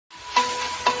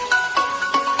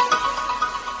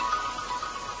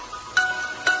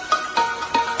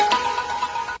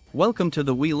Welcome to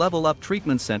the We Level Up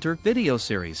Treatment Center video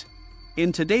series.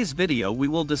 In today's video we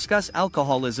will discuss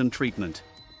alcoholism treatment.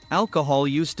 Alcohol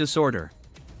use disorder.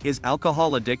 Is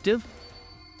alcohol addictive?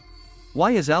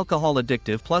 Why is alcohol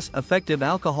addictive plus effective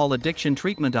alcohol addiction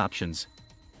treatment options?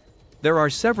 There are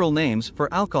several names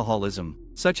for alcoholism,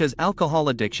 such as alcohol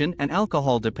addiction and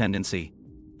alcohol dependency.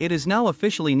 It is now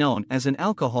officially known as an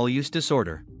alcohol use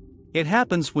disorder. It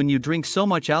happens when you drink so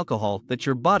much alcohol that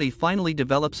your body finally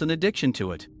develops an addiction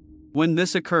to it. When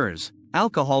this occurs,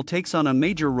 alcohol takes on a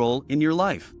major role in your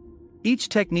life. Each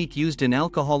technique used in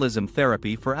alcoholism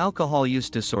therapy for alcohol use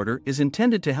disorder is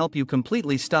intended to help you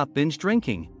completely stop binge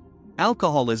drinking.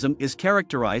 Alcoholism is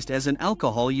characterized as an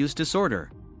alcohol use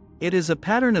disorder. It is a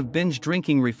pattern of binge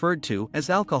drinking referred to as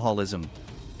alcoholism.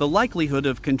 The likelihood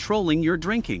of controlling your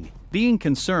drinking, being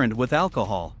concerned with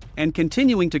alcohol, and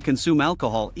continuing to consume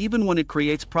alcohol even when it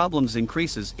creates problems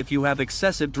increases if you have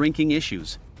excessive drinking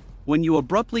issues. When you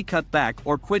abruptly cut back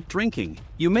or quit drinking,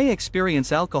 you may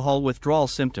experience alcohol withdrawal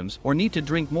symptoms or need to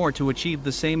drink more to achieve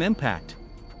the same impact.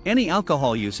 Any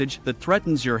alcohol usage that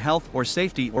threatens your health or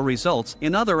safety or results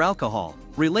in other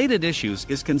alcohol-related issues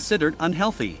is considered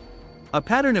unhealthy. A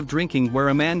pattern of drinking where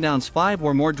a man downs 5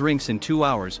 or more drinks in 2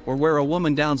 hours or where a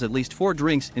woman downs at least 4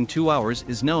 drinks in 2 hours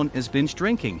is known as binge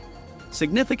drinking.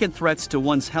 Significant threats to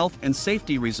one's health and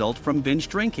safety result from binge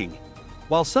drinking.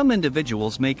 While some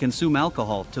individuals may consume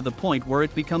alcohol to the point where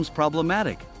it becomes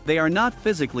problematic, they are not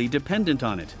physically dependent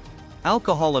on it.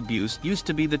 Alcohol abuse used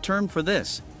to be the term for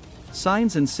this.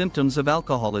 Signs and symptoms of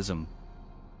alcoholism.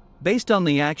 Based on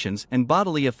the actions and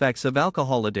bodily effects of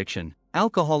alcohol addiction,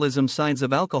 alcoholism signs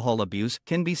of alcohol abuse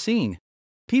can be seen.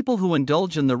 People who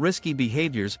indulge in the risky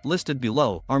behaviors listed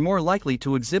below are more likely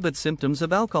to exhibit symptoms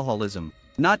of alcoholism.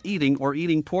 Not eating or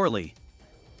eating poorly.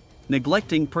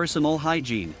 Neglecting personal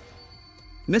hygiene.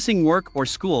 Missing work or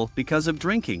school because of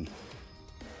drinking.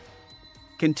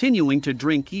 Continuing to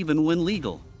drink even when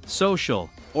legal, social,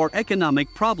 or economic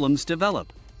problems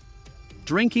develop.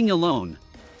 Drinking alone.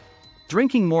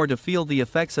 Drinking more to feel the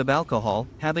effects of alcohol,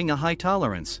 having a high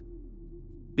tolerance.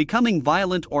 Becoming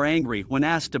violent or angry when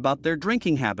asked about their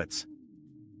drinking habits.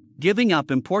 Giving up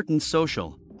important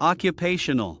social,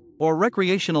 occupational, or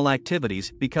recreational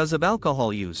activities because of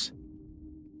alcohol use.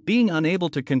 Being unable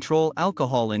to control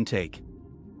alcohol intake.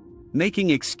 Making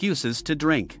excuses to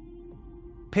drink.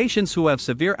 Patients who have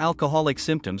severe alcoholic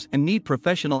symptoms and need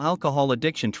professional alcohol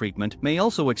addiction treatment may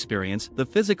also experience the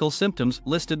physical symptoms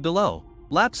listed below.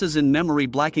 Lapses in memory,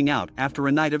 blacking out after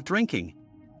a night of drinking.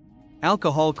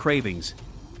 Alcohol cravings.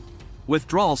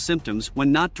 Withdrawal symptoms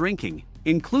when not drinking,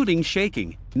 including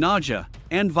shaking, nausea,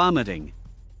 and vomiting.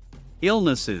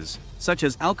 Illnesses, such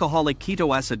as alcoholic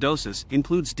ketoacidosis,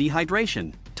 includes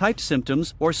dehydration, type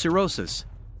symptoms, or cirrhosis.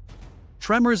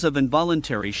 Tremors of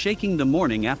involuntary shaking the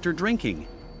morning after drinking.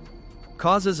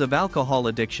 Causes of alcohol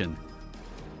addiction.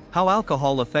 How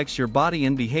alcohol affects your body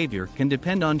and behavior can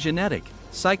depend on genetic,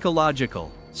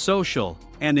 psychological, social,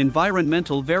 and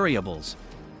environmental variables.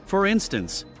 For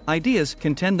instance, ideas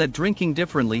contend that drinking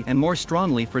differently and more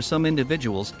strongly for some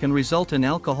individuals can result in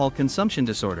alcohol consumption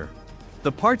disorder.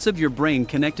 The parts of your brain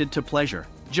connected to pleasure,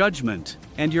 judgment,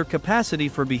 and your capacity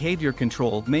for behavior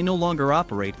control may no longer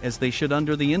operate as they should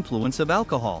under the influence of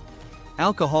alcohol.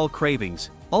 Alcohol cravings,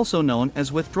 also known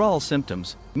as withdrawal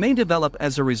symptoms, may develop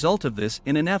as a result of this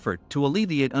in an effort to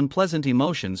alleviate unpleasant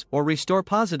emotions or restore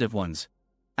positive ones.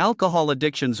 Alcohol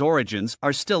addiction's origins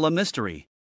are still a mystery.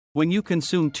 When you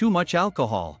consume too much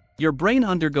alcohol, your brain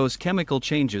undergoes chemical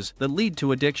changes that lead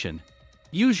to addiction.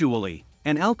 Usually,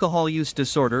 an alcohol use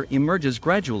disorder emerges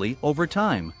gradually over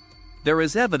time. There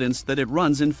is evidence that it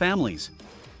runs in families.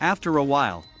 After a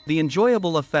while, the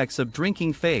enjoyable effects of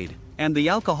drinking fade, and the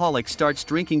alcoholic starts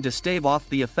drinking to stave off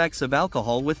the effects of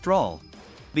alcohol withdrawal.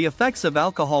 The effects of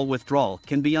alcohol withdrawal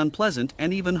can be unpleasant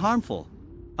and even harmful.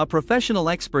 A professional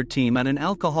expert team at an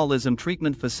alcoholism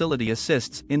treatment facility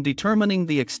assists in determining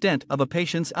the extent of a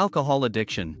patient's alcohol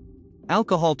addiction.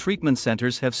 Alcohol treatment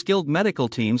centers have skilled medical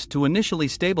teams to initially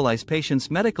stabilize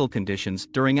patients' medical conditions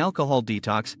during alcohol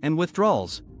detox and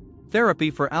withdrawals.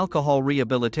 Therapy for alcohol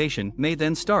rehabilitation may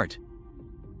then start.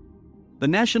 The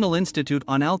National Institute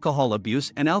on Alcohol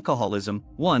Abuse and Alcoholism,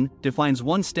 1, defines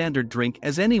one standard drink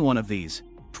as any one of these: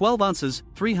 12 ounces,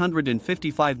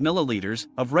 355 milliliters,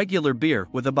 of regular beer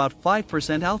with about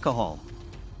 5% alcohol.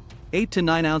 8 to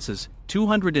 9 ounces,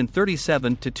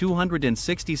 237 to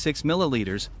 266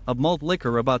 milliliters, of malt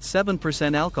liquor about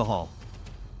 7% alcohol.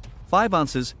 5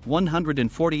 ounces,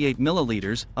 148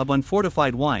 milliliters, of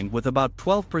unfortified wine with about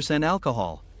 12%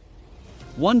 alcohol.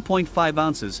 1.5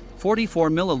 ounces, 44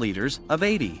 milliliters, of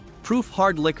 80 proof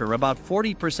hard liquor about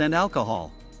 40%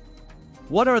 alcohol.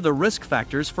 What are the risk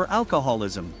factors for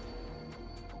alcoholism?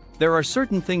 There are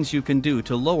certain things you can do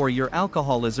to lower your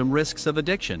alcoholism risks of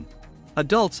addiction.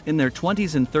 Adults in their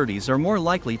 20s and 30s are more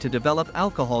likely to develop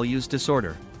alcohol use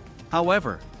disorder.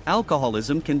 However,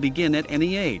 alcoholism can begin at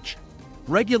any age.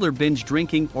 Regular binge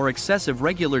drinking or excessive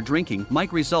regular drinking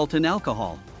might result in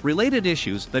alcohol-related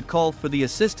issues that call for the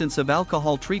assistance of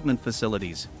alcohol treatment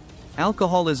facilities.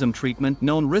 Alcoholism treatment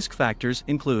known risk factors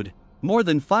include more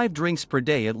than 5 drinks per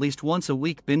day at least once a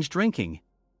week binge drinking,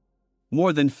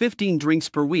 more than 15 drinks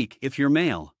per week if you're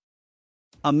male,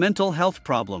 a mental health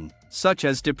problem, such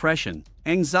as depression,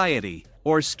 anxiety,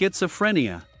 or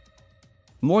schizophrenia,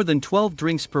 more than 12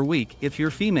 drinks per week if you're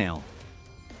female,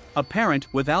 a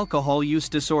parent with alcohol use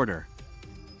disorder.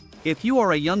 If you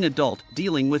are a young adult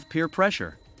dealing with peer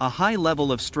pressure, a high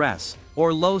level of stress,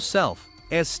 or low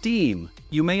self-esteem,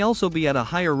 you may also be at a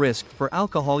higher risk for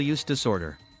alcohol use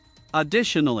disorder.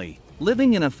 Additionally,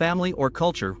 living in a family or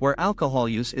culture where alcohol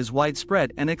use is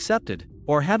widespread and accepted,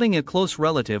 or having a close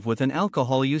relative with an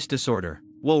alcohol use disorder,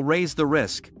 will raise the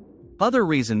risk. Other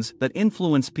reasons that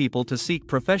influence people to seek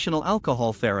professional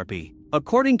alcohol therapy,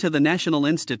 according to the National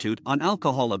Institute on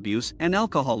Alcohol Abuse and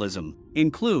Alcoholism,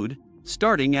 include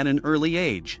starting at an early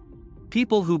age,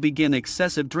 people who begin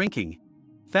excessive drinking,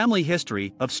 family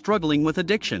history of struggling with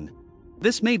addiction.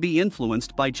 This may be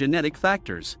influenced by genetic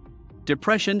factors,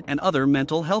 depression and other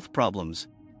mental health problems.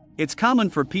 It's common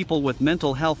for people with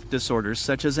mental health disorders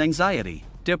such as anxiety,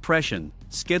 depression,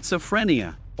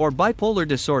 schizophrenia, or bipolar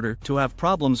disorder to have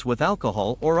problems with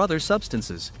alcohol or other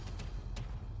substances.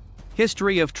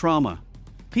 History of trauma.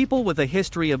 People with a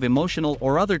history of emotional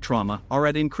or other trauma are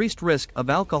at increased risk of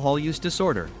alcohol use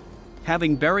disorder.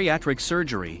 Having bariatric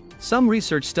surgery. Some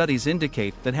research studies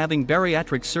indicate that having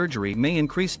bariatric surgery may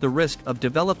increase the risk of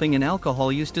developing an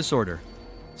alcohol use disorder.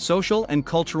 Social and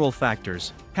cultural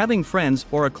factors. Having friends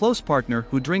or a close partner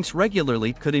who drinks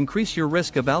regularly could increase your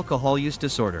risk of alcohol use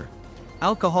disorder.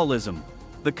 Alcoholism.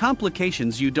 The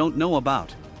complications you don't know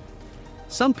about.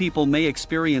 Some people may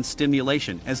experience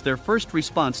stimulation as their first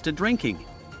response to drinking.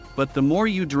 But the more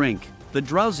you drink, the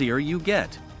drowsier you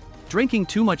get. Drinking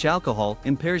too much alcohol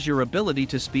impairs your ability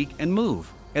to speak and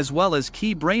move, as well as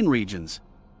key brain regions.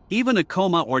 Even a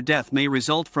coma or death may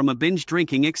result from a binge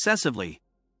drinking excessively.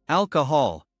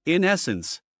 Alcohol, in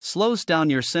essence, slows down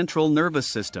your central nervous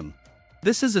system.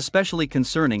 This is especially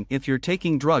concerning if you're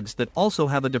taking drugs that also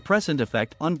have a depressant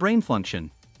effect on brain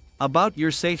function. About your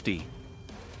safety.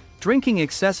 Drinking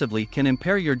excessively can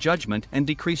impair your judgment and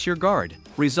decrease your guard,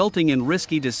 resulting in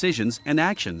risky decisions and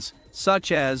actions,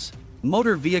 such as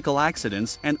motor vehicle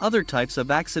accidents and other types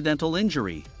of accidental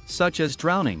injury, such as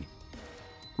drowning.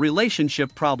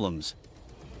 Relationship problems.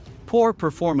 Poor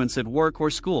performance at work or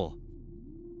school.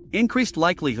 Increased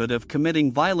likelihood of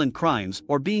committing violent crimes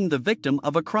or being the victim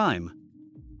of a crime.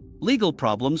 Legal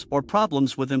problems or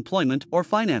problems with employment or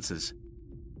finances.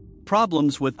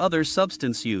 Problems with other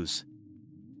substance use.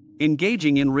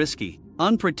 Engaging in risky,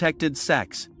 unprotected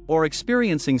sex, or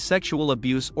experiencing sexual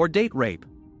abuse or date rape.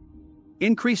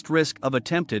 Increased risk of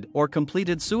attempted or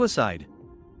completed suicide.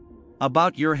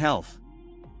 About your health.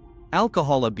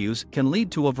 Alcohol abuse can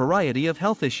lead to a variety of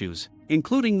health issues,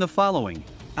 including the following.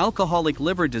 Alcoholic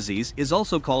liver disease is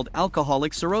also called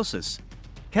alcoholic cirrhosis.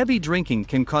 Heavy drinking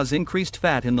can cause increased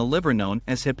fat in the liver known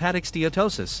as hepatic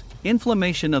steatosis.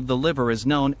 Inflammation of the liver is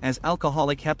known as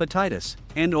alcoholic hepatitis,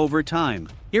 and over time,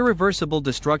 irreversible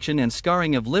destruction and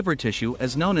scarring of liver tissue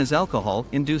is known as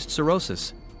alcohol-induced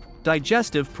cirrhosis.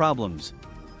 Digestive problems.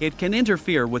 It can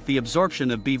interfere with the absorption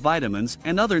of B vitamins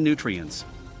and other nutrients.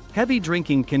 Heavy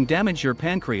drinking can damage your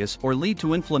pancreas or lead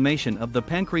to inflammation of the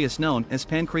pancreas known as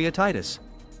pancreatitis.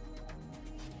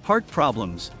 Heart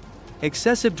problems.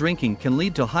 Excessive drinking can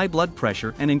lead to high blood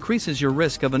pressure and increases your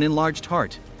risk of an enlarged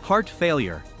heart, heart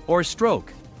failure, or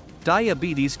stroke.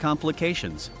 Diabetes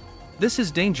complications. This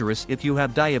is dangerous if you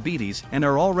have diabetes and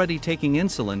are already taking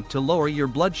insulin to lower your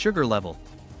blood sugar level.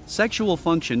 Sexual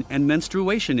function and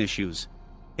menstruation issues.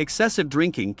 Excessive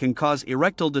drinking can cause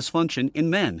erectile dysfunction in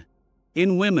men.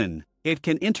 In women, it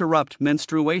can interrupt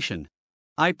menstruation.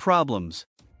 Eye problems.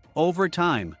 Over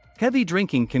time, heavy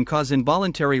drinking can cause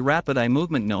involuntary rapid eye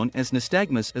movement known as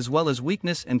nystagmus as well as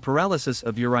weakness and paralysis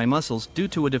of your eye muscles due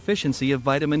to a deficiency of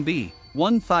vitamin B1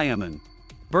 thiamine.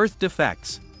 Birth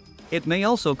defects. It may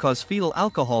also cause fetal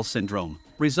alcohol syndrome,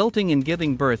 resulting in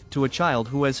giving birth to a child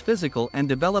who has physical and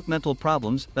developmental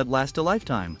problems that last a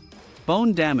lifetime.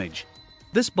 Bone damage.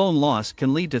 This bone loss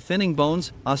can lead to thinning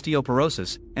bones,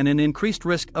 osteoporosis, and an increased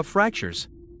risk of fractures.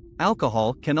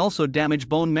 Alcohol can also damage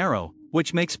bone marrow,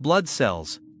 which makes blood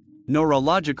cells.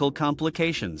 Neurological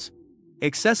complications.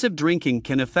 Excessive drinking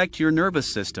can affect your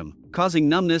nervous system, causing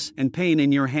numbness and pain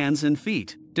in your hands and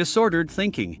feet, disordered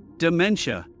thinking,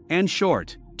 dementia, and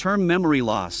short-term memory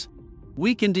loss.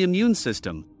 Weakened immune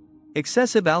system.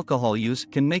 Excessive alcohol use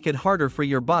can make it harder for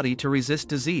your body to resist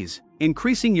disease,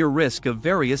 increasing your risk of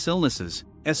various illnesses,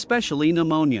 especially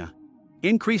pneumonia.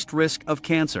 Increased risk of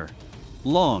cancer.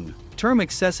 Long-term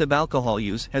excessive alcohol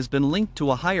use has been linked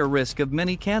to a higher risk of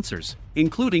many cancers,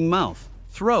 including mouth,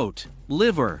 throat,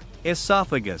 liver,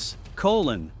 esophagus,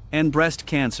 colon, and breast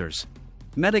cancers.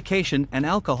 Medication and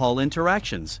alcohol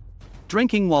interactions.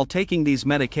 Drinking while taking these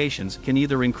medications can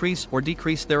either increase or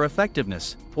decrease their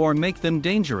effectiveness, or make them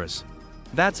dangerous.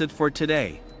 That's it for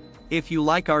today. If you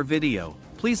like our video,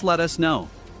 please let us know.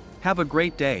 Have a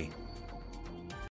great day.